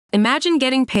Imagine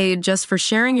getting paid just for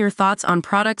sharing your thoughts on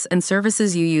products and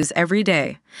services you use every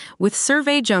day. With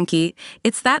Survey Junkie,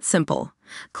 it's that simple.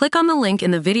 Click on the link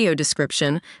in the video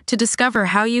description to discover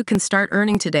how you can start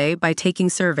earning today by taking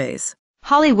surveys.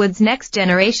 Hollywood's next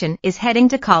generation is heading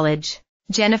to college.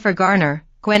 Jennifer Garner,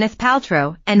 Gwyneth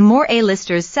Paltrow, and more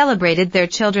A-listers celebrated their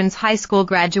children's high school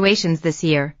graduations this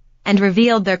year and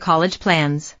revealed their college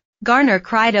plans. Garner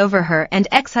cried over her and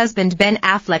ex-husband Ben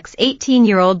Affleck's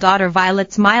 18-year-old daughter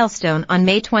Violet's milestone on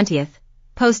May 20th,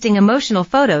 posting emotional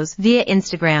photos via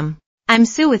Instagram. "I'm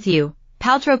so with you,"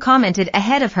 Paltrow commented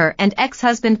ahead of her and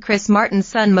ex-husband Chris Martin's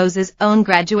son Moses' own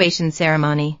graduation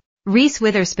ceremony. Reese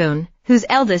Witherspoon, whose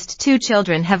eldest two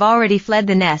children have already fled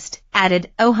the nest, added,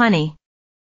 "Oh honey.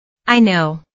 I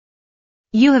know.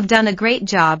 You have done a great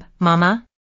job, Mama.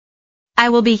 I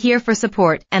will be here for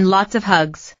support and lots of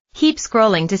hugs." Keep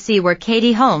scrolling to see where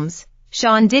Katie Holmes,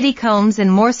 Sean Diddy Combs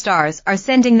and more stars are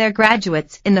sending their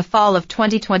graduates in the fall of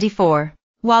 2024.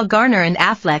 While Garner and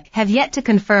Affleck have yet to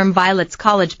confirm Violet's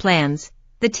college plans,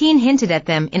 the teen hinted at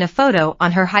them in a photo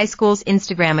on her high school's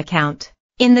Instagram account.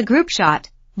 In the group shot,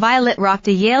 Violet rocked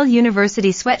a Yale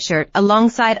University sweatshirt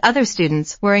alongside other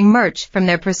students wearing merch from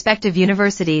their prospective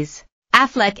universities.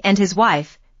 Affleck and his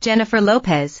wife, Jennifer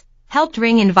Lopez, helped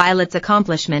ring in Violet's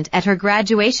accomplishment at her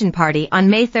graduation party on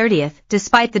May 30th,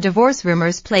 despite the divorce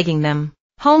rumors plaguing them.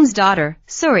 Holmes' daughter,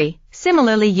 Suri,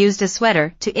 similarly used a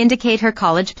sweater to indicate her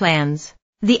college plans.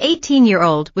 The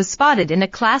 18-year-old was spotted in a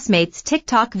classmate's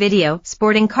TikTok video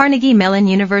sporting Carnegie Mellon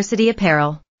University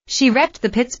apparel. She repped the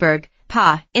Pittsburgh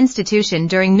PA institution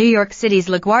during New York City's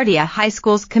LaGuardia High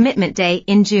School's Commitment Day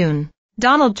in June.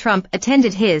 Donald Trump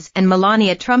attended his and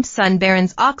Melania Trump's son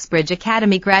Barron's Oxbridge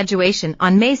Academy graduation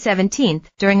on May 17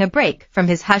 during a break from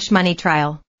his hush money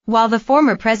trial. While the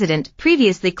former president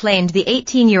previously claimed the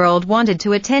 18-year-old wanted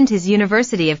to attend his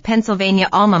University of Pennsylvania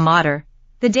alma mater,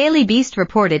 the Daily Beast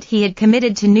reported he had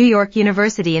committed to New York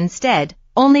University instead,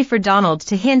 only for Donald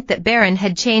to hint that Barron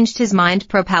had changed his mind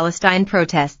pro-Palestine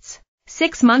protests.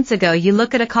 6 months ago you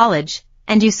look at a college,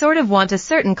 and you sort of want a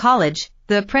certain college,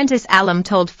 the Apprentice alum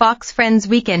told Fox Friends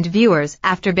Weekend viewers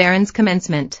after Barron's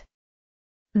commencement.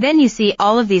 Then you see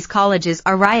all of these colleges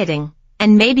are rioting,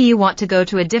 and maybe you want to go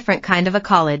to a different kind of a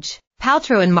college.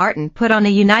 Paltrow and Martin put on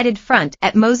a united front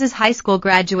at Moses High School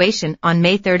graduation on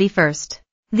May 31st.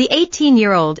 The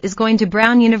 18-year-old is going to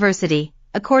Brown University,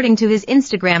 according to his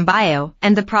Instagram bio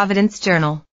and the Providence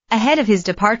Journal. Ahead of his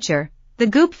departure, the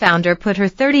Goop founder put her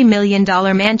 $30 million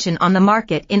mansion on the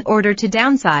market in order to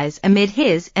downsize amid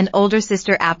his and older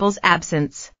sister Apple's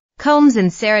absence. Combs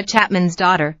and Sarah Chapman's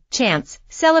daughter, Chance,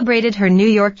 celebrated her New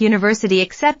York University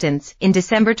acceptance in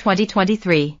December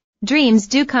 2023. "Dreams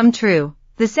do come true,"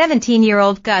 the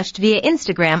 17-year-old gushed via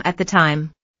Instagram at the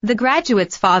time. The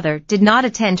graduate's father did not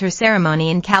attend her ceremony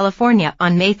in California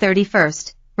on May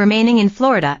 31st, remaining in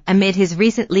Florida amid his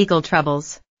recent legal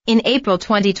troubles. In April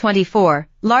 2024,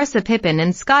 Larsa Pippen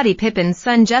and Scottie Pippen's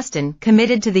son Justin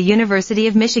committed to the University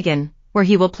of Michigan, where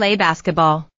he will play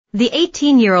basketball. The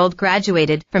 18-year-old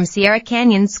graduated from Sierra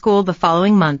Canyon School the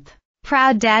following month.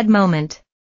 Proud dad moment.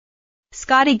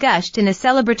 Scottie gushed in a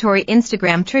celebratory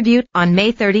Instagram tribute on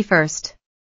May 31st.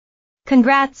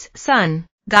 "Congrats, son."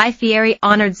 Guy Fieri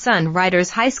honored son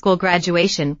Ryder's high school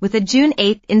graduation with a June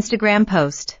 8 Instagram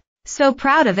post. "So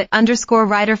proud of it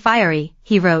 _Ryder Fiery,"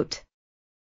 he wrote.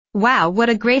 "Wow, what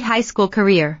a great high school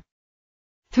career.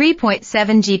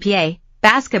 3.7 GPA,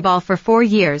 basketball for 4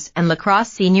 years and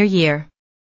lacrosse senior year.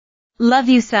 Love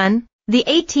you, son." The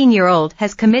 18-year-old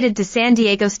has committed to San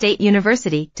Diego State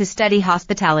University to study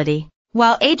hospitality.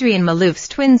 While Adrian Malouf's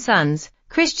twin sons,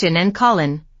 Christian and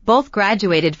Colin, both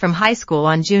graduated from high school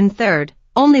on June 3,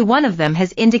 only one of them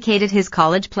has indicated his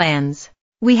college plans.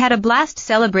 "We had a blast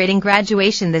celebrating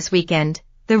graduation this weekend,"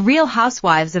 the Real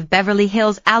Housewives of Beverly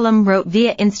Hills alum wrote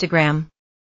via Instagram.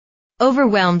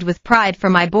 "Overwhelmed with pride for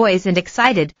my boys and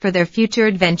excited for their future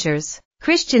adventures."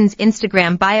 Christian's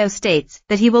Instagram bio states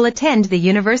that he will attend the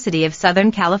University of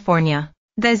Southern California.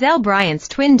 Giselle Bryant's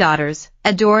twin daughters,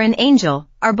 Adore and Angel,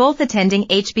 are both attending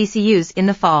HBCUs in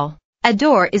the fall.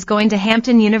 Adore is going to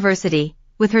Hampton University,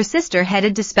 with her sister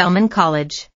headed to Spelman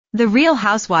College. The Real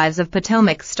Housewives of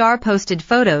Potomac star posted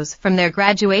photos from their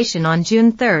graduation on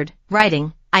June 3,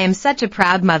 writing, "I am such a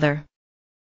proud mother.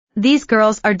 These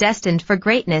girls are destined for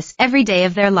greatness every day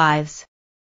of their lives."